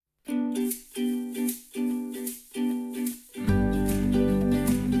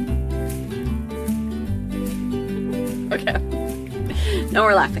No,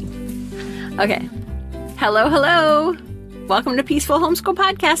 we're laughing. Okay. Hello, hello. Welcome to Peaceful Homeschool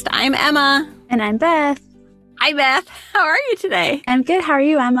Podcast. I'm Emma. And I'm Beth. Hi, Beth. How are you today? I'm good. How are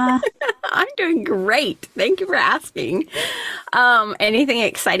you, Emma? I'm doing great. Thank you for asking. Anything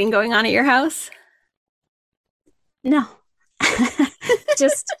exciting going on at your house? No.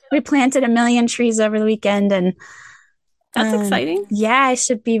 Just we planted 1,000,000 trees over the weekend, and That's exciting. Yeah, I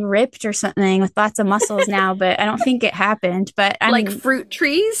should be ripped or something with lots of muscles now, but I don't think it happened. But like fruit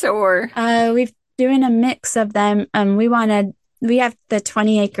trees or? We've doing a mix of them. We have the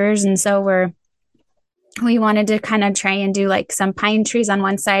 20 acres, and so we wanted to kind of try and do like some pine trees on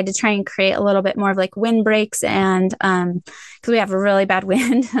one side to try and create a little bit more of like windbreaks, and because we have a really bad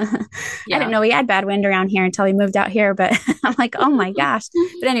wind. I didn't know we had bad wind around here until we moved out here, but I'm like, oh my gosh.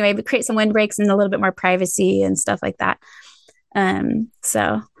 But anyway, we create some windbreaks and a little bit more privacy and stuff like that.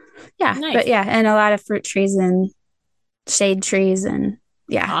 So yeah, nice. But yeah, and a lot of fruit trees and shade trees, and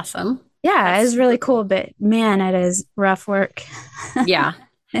yeah. Awesome. Yeah, it was really cool, but man, it is rough work. Yeah.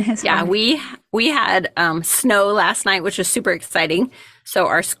 Yeah, we had snow last night, which was super exciting. So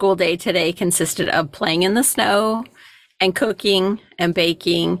our school day today consisted of playing in the snow and cooking and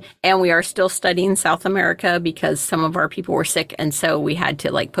baking. And we are still studying South America because some of our people were sick. And so we had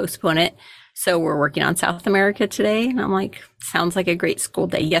to like postpone it. So we're working on South America today. And I'm like, sounds like a great school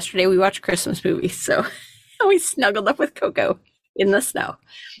day. Yesterday we watched Christmas movies. So we snuggled up with Coco in the snow.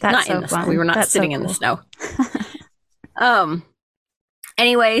 That's not so in the fun. snow. We were not That's sitting so in the cool. snow.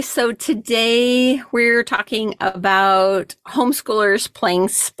 Anyway, so today we're talking about homeschoolers playing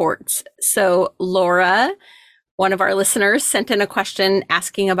sports. So Laura, one of our listeners, sent in a question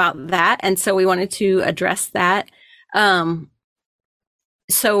asking about that. And so we wanted to address that.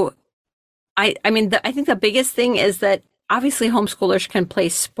 So I think the biggest thing is that obviously homeschoolers can play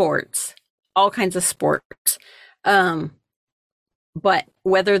sports, all kinds of sports. But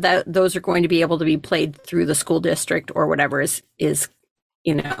whether those are going to be able to be played through the school district or whatever is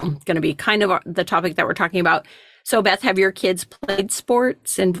going to be kind of the topic that we're talking about. So Beth, have your kids played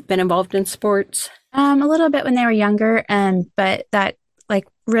sports and been involved in sports? A little bit when they were younger, but that like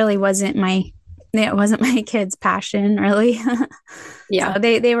really wasn't my kids' passion really. Yeah. So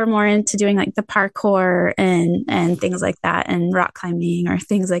they were more into doing like the parkour and things like that, and rock climbing or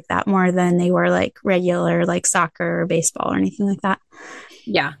things like that, more than they were like regular like soccer or baseball or anything like that.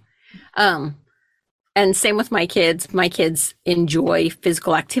 Yeah. And same with my kids. My kids enjoy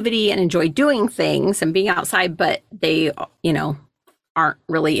physical activity and enjoy doing things and being outside, but they, aren't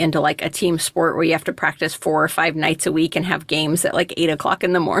really into like a team sport where you have to practice 4 or 5 nights a week and have games at like 8:00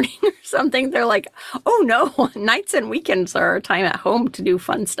 in the morning or something. They're like, oh no, nights and weekends are our time at home to do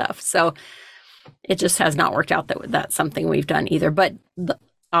fun stuff. So it just has not worked out that that's something we've done either. But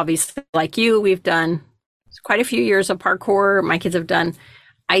obviously, like you, we've done quite a few years of parkour. My kids have done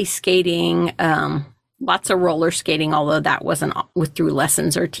ice skating, lots of roller skating, although that wasn't through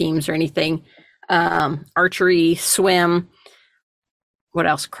lessons or teams or anything. Archery, swim. What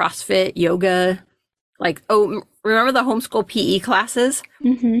else? CrossFit, yoga. Remember the homeschool PE classes?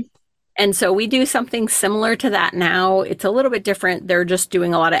 Mm-hmm. And so we do something similar to that now. It's a little bit different. They're just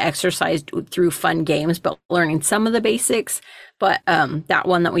doing a lot of exercise through fun games, but learning some of the basics. But that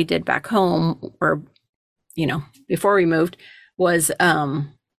one that we did back home, or, before we moved, was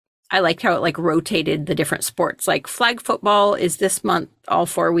I liked how it like rotated the different sports. Like flag football is this month all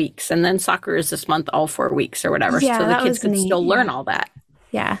 4 weeks, and then soccer is this month all 4 weeks or whatever. Yeah, so the kids could neat. still learn all that.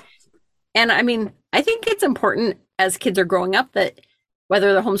 Yeah. And I think it's important as kids are growing up that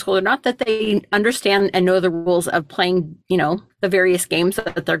whether they're homeschooled or not, that they understand and know the rules of playing, the various games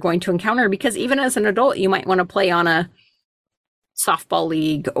that they're going to encounter. Because even as an adult, you might want to play on a softball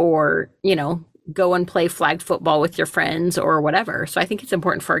league or, go and play flag football with your friends or whatever. So I think it's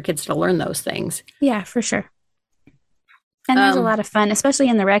important for our kids to learn those things. Yeah, for sure. And there's a lot of fun, especially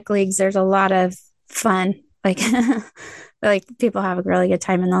in the rec leagues. There's a lot of fun. Like, like people have a really good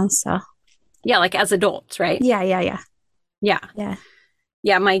time in those. So yeah, like as adults, right? Yeah.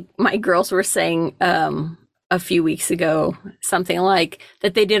 My girls were saying a few weeks ago something like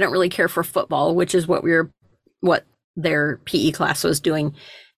that they didn't really care for football, which is what their PE class was doing.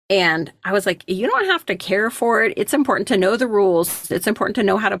 And I was like, you don't have to care for it. It's important to know the rules. It's important to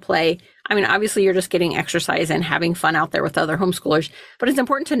know how to play. Obviously you're just getting exercise and having fun out there with other homeschoolers, but it's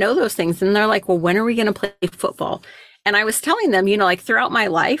important to know those things. And they're like, well, when are we going to play football? And I was telling them, like throughout my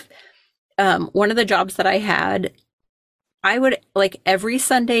life, one of the jobs that I had, I would like every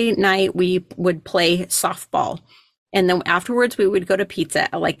Sunday night we would play softball. And then afterwards we would go to pizza,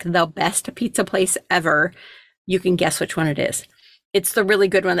 like the best pizza place ever. You can guess which one it is. It's the really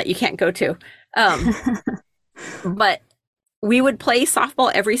good one that you can't go to. But we would play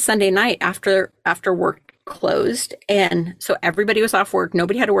softball every Sunday night after work closed. And so everybody was off work.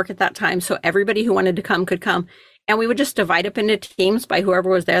 Nobody had to work at that time. So everybody who wanted to come could come. And we would just divide up into teams by whoever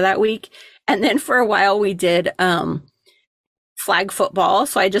was there that week. And then for a while we did flag football.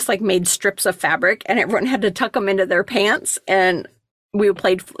 So I just like made strips of fabric and everyone had to tuck them into their pants. And we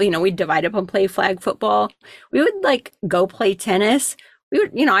played, we'd divide up and play flag football. We would like go play tennis. We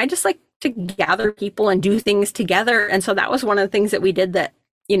would, I just like to gather people and do things together. And so that was one of the things that we did that,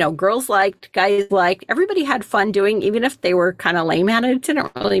 girls liked, guys liked, everybody had fun doing, even if they were kind of lame at it, it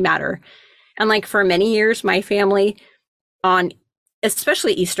didn't really matter. And like for many years, my family on,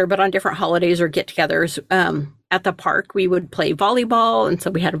 especially Easter, but on different holidays or get-togethers at the park, we would play volleyball. And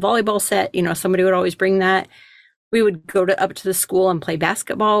so we had a volleyball set, somebody would always bring that. We would go up to the school and play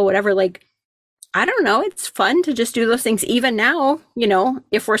basketball, whatever. Like, I don't know. It's fun to just do those things. Even now,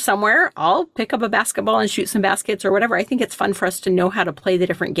 if we're somewhere, I'll pick up a basketball and shoot some baskets or whatever. I think it's fun for us to know how to play the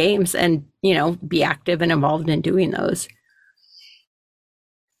different games and, be active and involved in doing those.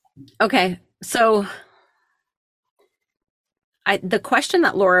 Okay. So the question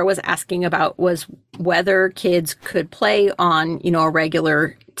that Laura was asking about was whether kids could play on, a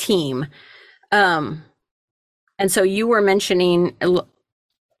regular team. And so you were mentioning,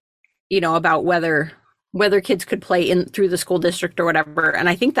 about whether kids could play in through the school district or whatever. And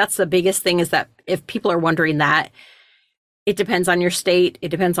I think that's the biggest thing, is that if people are wondering that, it depends on your state, it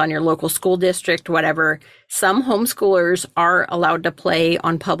depends on your local school district, whatever. Some homeschoolers are allowed to play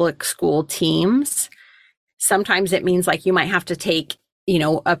on public school teams. Sometimes it means like you might have to take,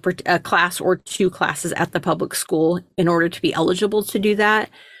 a class or 2 classes at the public school in order to be eligible to do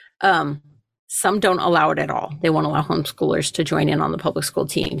that. Some don't allow it at all. They won't allow homeschoolers to join in on the public school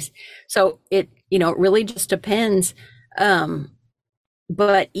teams. So it really just depends.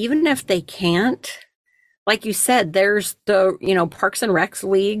 But even if they can't, like you said, there's the, Parks and Recs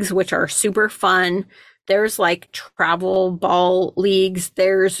leagues, which are super fun. There's like travel ball leagues.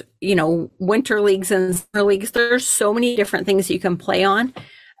 There's, winter leagues and summer leagues. There's so many different things you can play on.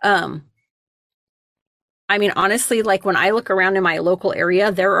 I mean, honestly, like when I look around in my local area,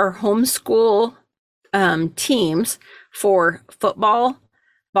 there are homeschool teams for football,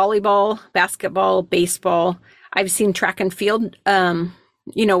 volleyball, basketball, baseball. I've seen track and field.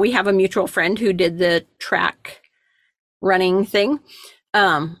 We have a mutual friend who did the track running thing,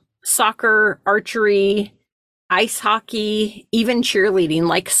 soccer, archery, ice hockey, even cheerleading,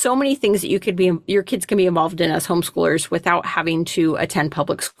 like so many things that your kids can be involved in as homeschoolers without having to attend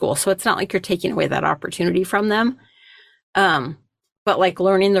public school. So it's not like you're taking away that opportunity from them. But like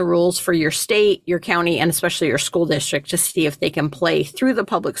learning the rules for your state, your county, and especially your school district to see if they can play through the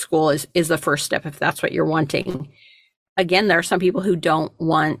public school is the first step, if that's what you're wanting. Again, there are some people who don't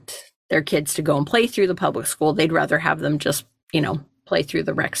want their kids to go and play through the public school. They'd rather have them just, play through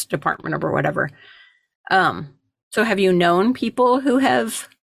the Recs department or whatever. So have you known people who have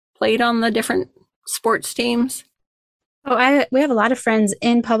played on the different sports teams? Oh, we have a lot of friends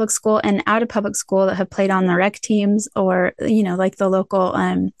in public school and out of public school that have played on the rec teams or, like the local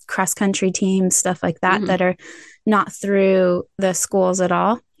cross country teams, stuff like that, that are not through the schools at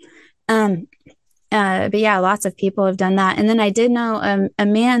all. But yeah, lots of people have done that. And then I did know a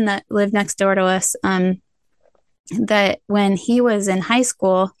man that lived next door to us, that when he was in high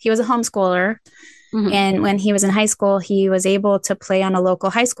school, he was a homeschooler. And when he was in high school, he was able to play on a local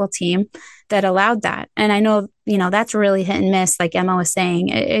high school team that allowed that. And I know, that's really hit and miss, like Emma was saying.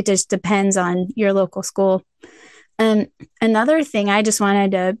 It just depends on your local school. Another thing I just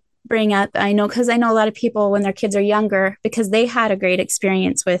wanted to bring up, because I know a lot of people when their kids are younger, because they had a great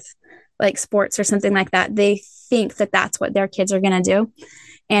experience with like sports or something like that, they think that that's what their kids are going to do.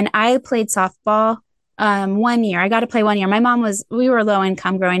 And I played softball 1 year. I got to play 1 year. My mom we were low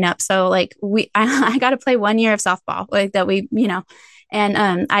income growing up. So like I got to play 1 year of softball, like that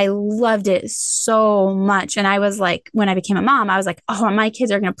and I loved it so much. And I was like, when I became a mom, I was like, oh, my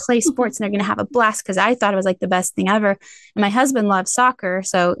kids are going to play sports and they're going to have a blast, because I thought it was like the best thing ever. And my husband loved soccer.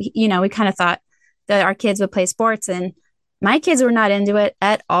 So, we kind of thought that our kids would play sports, and my kids were not into it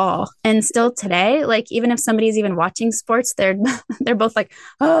at all. And still today, like even if somebody's even watching sports, they're both like,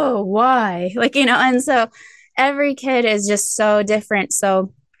 oh, why? Like, and so every kid is just so different.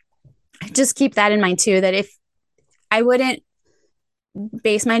 So just keep that in mind too, that if I wouldn't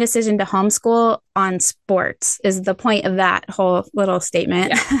base my decision to homeschool on sports is the point of that whole little statement.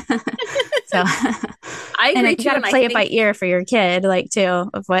 Yeah. So I agree. And you got to play it by ear for your kid, like too,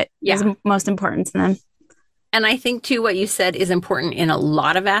 of what is most important to them. And I think too, what you said is important in a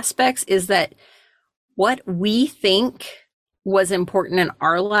lot of aspects, is that what we think was important in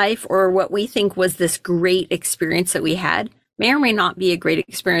our life, or what we think was this great experience that we had, may or may not be a great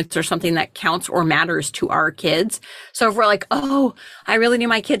experience or something that counts or matters to our kids. So if we're like, oh, I really need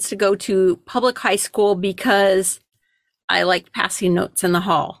my kids to go to public high school because I like passing notes in the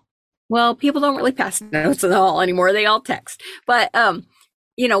hall. Well, people don't really pass notes in the hall anymore. They all text. But,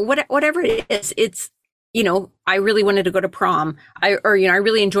 whatever it is, it's, I really wanted to go to prom. I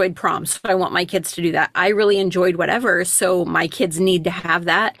really enjoyed prom. So I want my kids to do that. I really enjoyed whatever. So my kids need to have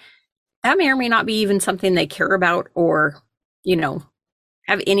that. That may or may not be even something they care about or,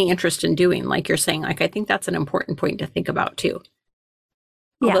 have any interest in doing. Like you're saying, like, I think that's an important point to think about too.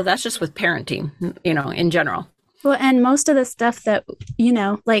 Although that's just with parenting, in general. Well, and most of the stuff that,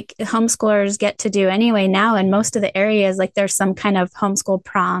 like homeschoolers get to do anyway now, in most of the areas, like there's some kind of homeschool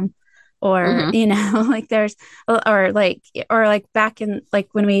prom or, like there's, or like back in, like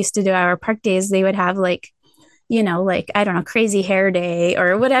when we used to do our park days, they would have like, like, I don't know, crazy hair day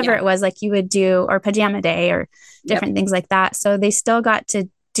or whatever it was like you would do, or pajama day or different things like that. So they still got to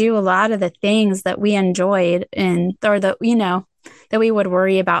do a lot of the things that we enjoyed or that we would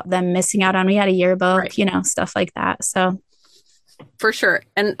worry about them missing out on. We had a yearbook, stuff like that. So for sure.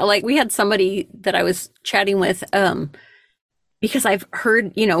 And like we had somebody that I was chatting with, because I've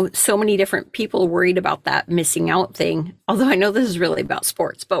heard, so many different people worried about that missing out thing. Although I know this is really about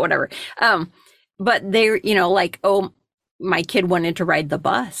sports, but whatever. But they're, like, oh, my kid wanted to ride the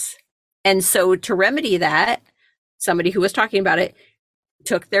bus. And so to remedy that, somebody who was talking about it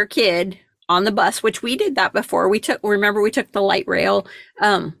took their kid on the bus, which we did that before. We took the light rail.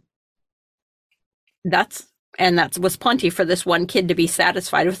 That was plenty for this one kid to be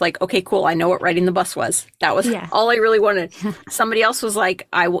satisfied with, like, okay, cool. I know what riding the bus was. That was all I really wanted. Somebody else was like,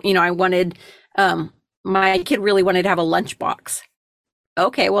 I wanted, my kid really wanted to have a lunchbox.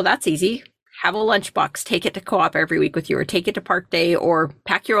 Okay, well, that's easy. Have a lunchbox, take it to co-op every week with you, or take it to park day, or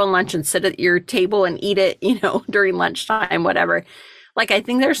pack your own lunch and sit at your table and eat it, during lunchtime, whatever. Like, I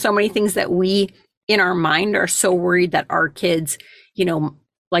think there's so many things that we in our mind are so worried that our kids,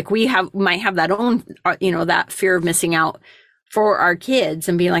 like might have that own, that fear of missing out for our kids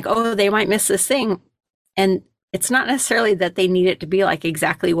and being like, oh, they might miss this thing. And it's not necessarily that they need it to be like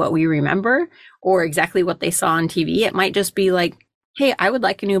exactly what we remember or exactly what they saw on TV. It might just be like, hey, I would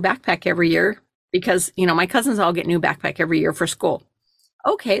like a new backpack every year because, my cousins all get new backpack every year for school.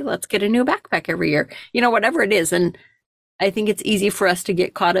 Okay, let's get a new backpack every year, whatever it is. And I think it's easy for us to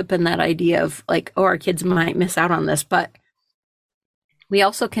get caught up in that idea of like, oh, our kids might miss out on this, but we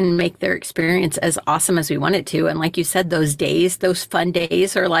also can make their experience as awesome as we want it to. And like you said, those fun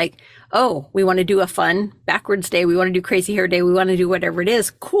days are like, oh, we want to do a fun backwards day. We want to do crazy hair day. We want to do whatever it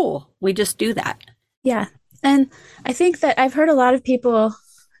is. Cool. We just do that. Yeah. And I think that I've heard a lot of people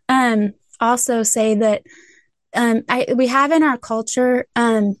also say that we have in our culture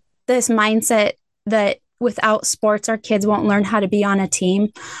this mindset that without sports, our kids won't learn how to be on a team,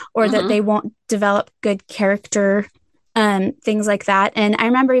 or that they won't develop good character, things like that. And I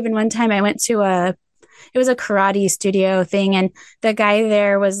remember even one time I went to it was a karate studio thing, and the guy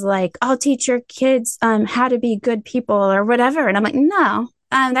there was like, I'll teach your kids how to be good people or whatever. And I'm like, no,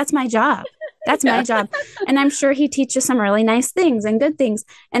 that's my job. That's my job. And I'm sure he teaches some really nice things and good things.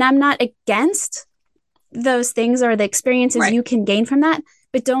 And I'm not against those things or the experiences you can gain from that,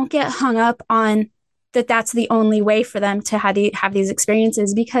 but don't get hung up on that's the only way for them to have these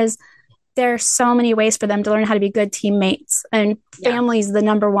experiences, because there are so many ways for them to learn how to be good teammates. And family is the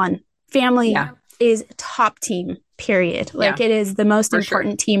number one. Family is top team, period. Like it is the most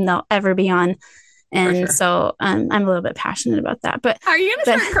important team they'll ever be on. And so I'm a little bit passionate about that. But are you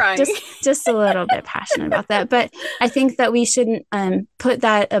going to start crying? Just a little bit passionate about that. But I think that we shouldn't put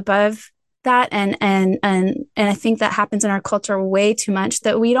that above that. And I think that happens in our culture way too much,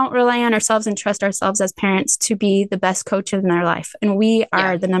 that we don't rely on ourselves and trust ourselves as parents to be the best coaches in their life. And we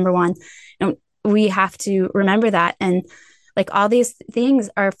are the number one. And we have to remember that. And like all these things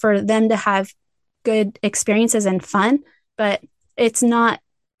are for them to have good experiences and fun, but it's not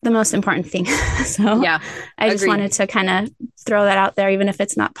the most important thing. So I just wanted to kind of throw that out there, even if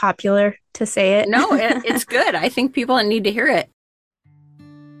it's not popular to say it. No, it's good. I think people need to hear it.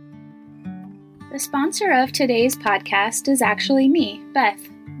 The sponsor of today's podcast is actually me, Beth,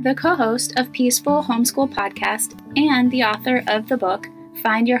 the co-host of Peaceful Homeschool Podcast and the author of the book,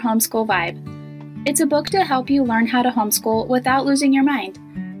 Find Your Homeschool Vibe. It's a book to help you learn how to homeschool without losing your mind.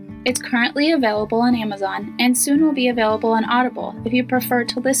 It's currently available on Amazon and soon will be available on Audible if you prefer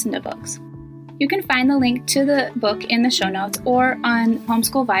to listen to books. You can find the link to the book in the show notes or on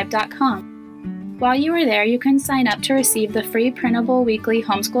homeschoolvibe.com. While you are there, you can sign up to receive the free printable weekly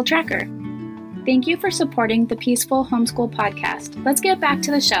homeschool tracker. Thank you for supporting the Peaceful Homeschool Podcast. Let's get back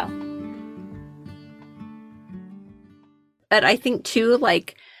to the show. But I think too,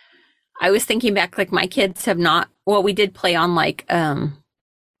 like, I was thinking back, like my kids have not, well, we did play on like,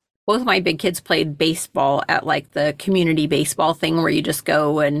 both of my big kids played baseball at like the community baseball thing where you just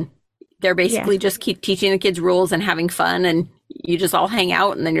go and they're basically just keep teaching the kids rules and having fun, and you just all hang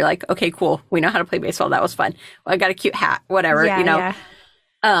out, and then you're like, okay, cool. We know how to play baseball. That was fun. Well, I got a cute hat, whatever, you know?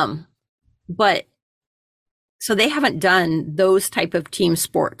 Yeah. But so they haven't done those type of team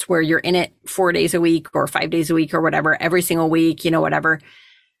sports where you're in it 4 days a week or 5 days a week or whatever, every single week, you know, whatever.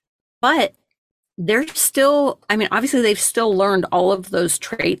 But they're still, I mean, obviously they've still learned all of those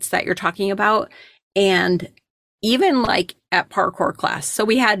traits that you're talking about. And even like at parkour class. So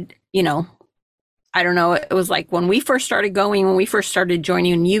we had, you know, I don't know, it was like when we first started going, when we first started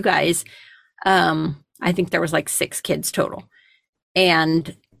joining you guys, I think there was like 6 kids total.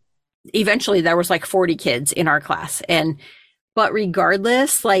 And eventually there was like 40 kids in our class. But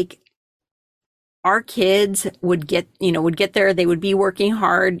regardless, like our kids would get there, they would be working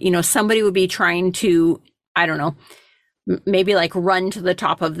hard, you know, somebody would be trying to, I don't know, maybe like run to the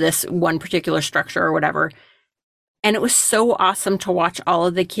top of this one particular structure or whatever. And it was so awesome to watch all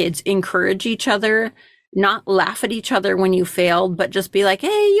of the kids encourage each other, not laugh at each other when you failed, but just be like, hey,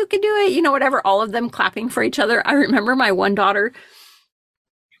 you can do it, you know, whatever, all of them clapping for each other. I remember my one daughter,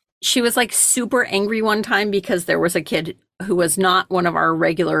 she was like super angry one time because there was a kid who was not one of our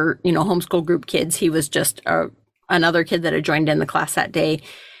regular, you know, homeschool group kids. He was just another kid that had joined in the class that day.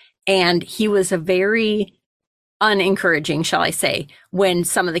 And he was a very unencouraging, shall I say, when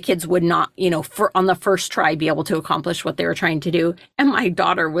some of the kids would not, you know, on the first try be able to accomplish what they were trying to do. And my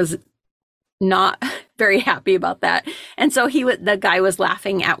daughter was not very happy about that. And so the guy was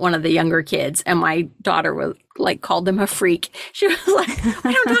laughing at one of the younger kids, and my daughter was like, called him a freak. She was like,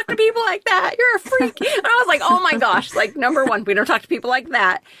 we don't talk to people like that. You're a freak. And I was like, oh my gosh, like number one, we don't talk to people like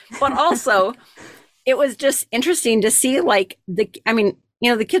that. But also it was just interesting to see like I mean,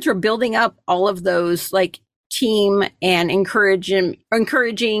 you know, the kids were building up all of those like team and encouraging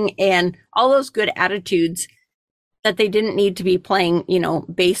and all those good attitudes that they didn't need to be playing, you know,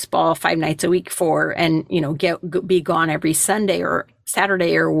 baseball 5 nights a week for, and, you know, be gone every Sunday or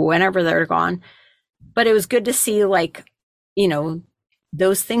Saturday or whenever they're gone. But it was good to see, like, you know,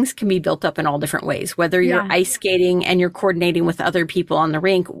 those things can be built up in all different ways, whether you're ice skating and you're coordinating with other people on the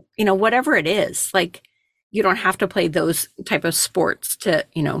rink, you know, whatever it is, like, you don't have to play those type of sports to,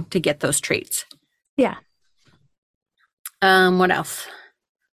 you know, to get those traits. Yeah. What else?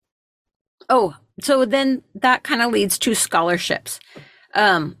 Oh, so then that kind of leads to scholarships.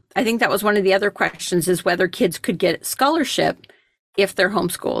 I think that was one of the other questions, is whether kids could get scholarship if they're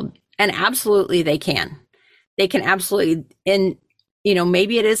homeschooled. And absolutely they can. They can absolutely. And, you know,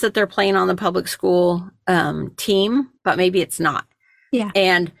 maybe it is that they're playing on the public school team, but maybe it's not. Yeah.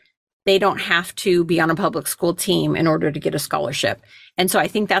 And they don't have to be on a public school team in order to get a scholarship. And so I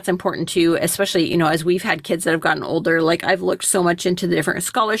think that's important too, especially, you know, as we've had kids that have gotten older. Like, I've looked so much into the different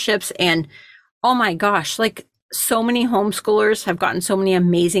scholarships, and oh my gosh, like so many homeschoolers have gotten so many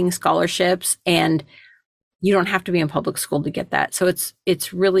amazing scholarships, and you don't have to be in public school to get that. So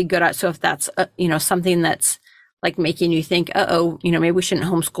it's really good. So if that's, you know, something that's like making you think, you know, maybe we shouldn't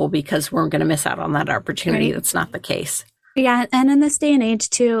homeschool because we're going to miss out on that opportunity. Right. That's not the case. Yeah. And in this day and age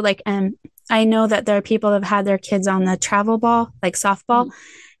too, like, I know that there are people that have had their kids on the travel ball, like softball. Mm-hmm.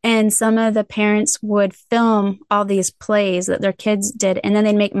 And some of the parents would film all these plays that their kids did, and then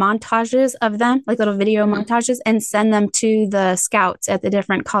they'd make montages of them, like little video montages, and send them to the scouts at the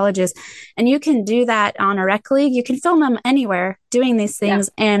different colleges. And you can do that on a rec league. You can film them anywhere doing these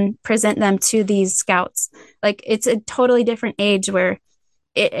things and present them to these scouts. Like, it's a totally different age where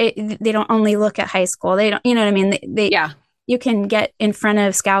they don't only look at high school. They don't, you know what I mean? You can get in front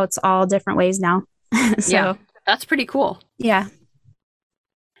of scouts all different ways now. So that's pretty cool. Yeah.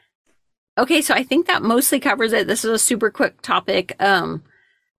 Okay, so I think that mostly covers it. This is a super quick topic. But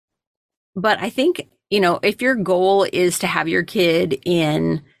I think, you know, if your goal is to have your kid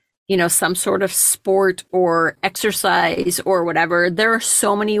in, you know, some sort of sport or exercise or whatever, there are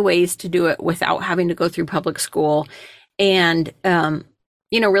so many ways to do it without having to go through public school. And,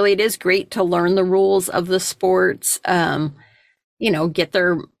 you know, really, it is great to learn the rules of the sports, you know, get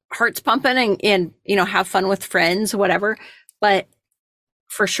their hearts pumping and, you know, have fun with friends, whatever. But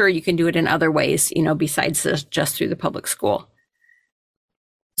for sure, you can do it in other ways, you know, besides just through the public school.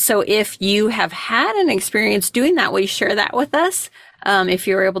 So if you have had an experience doing that, will you share that with us? If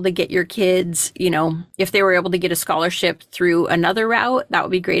you were able to get your kids, you know, if they were able to get a scholarship through another route, that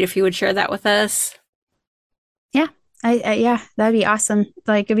would be great if you would share that with us. Yeah, yeah, that'd be awesome.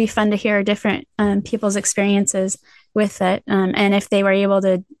 Like, it'd be fun to hear different people's experiences with it. And if they were able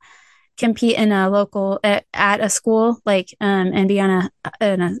to compete in a local at a school, like and be on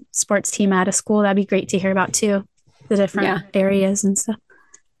a sports team at a school, that'd be great to hear about too, the different areas and stuff.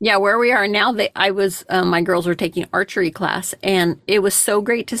 Yeah, where we are now, my girls were taking archery class, and it was so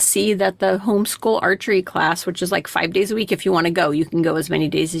great to see that the homeschool archery class, which is like 5 days a week, if you want to go, you can go as many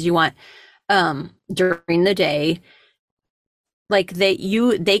days as you want during the day. Like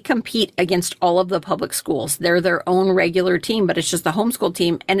they compete against all of the public schools. They're their own regular team, but it's just the homeschool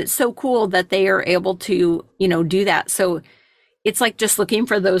team, and it's so cool that they are able to, do that. So it's like just looking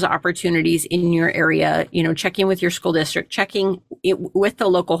for those opportunities in your area, checking with your school district, checking with the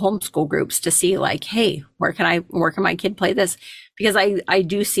local homeschool groups to see like, hey, where can my kid play this? Because I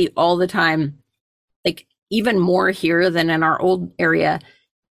do see all the time, like even more here than in our old area,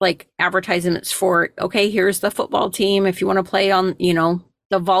 like advertisements for, okay, here's the football team. If you want to play on,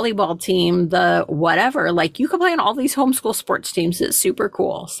 the volleyball team, the whatever, like you can play on all these homeschool sports teams. It's super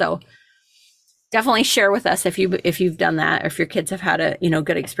cool. So definitely share with us if you've done that, or if your kids have had a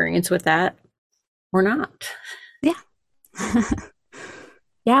good experience with that or not. Yeah.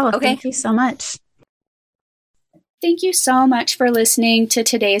 Yeah. Well, Thank you so much. Thank you so much for listening to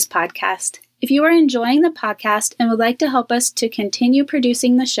today's podcast. If you are enjoying the podcast and would like to help us to continue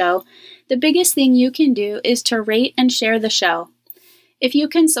producing the show, the biggest thing you can do is to rate and share the show. If you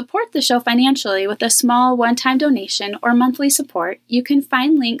can support the show financially with a small one-time donation or monthly support, you can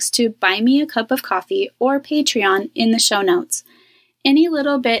find links to Buy Me a Cup of Coffee or Patreon in the show notes. Any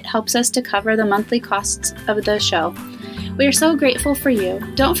little bit helps us to cover the monthly costs of the show. We are so grateful for you.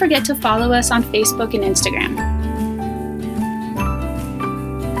 Don't forget to follow us on Facebook and Instagram.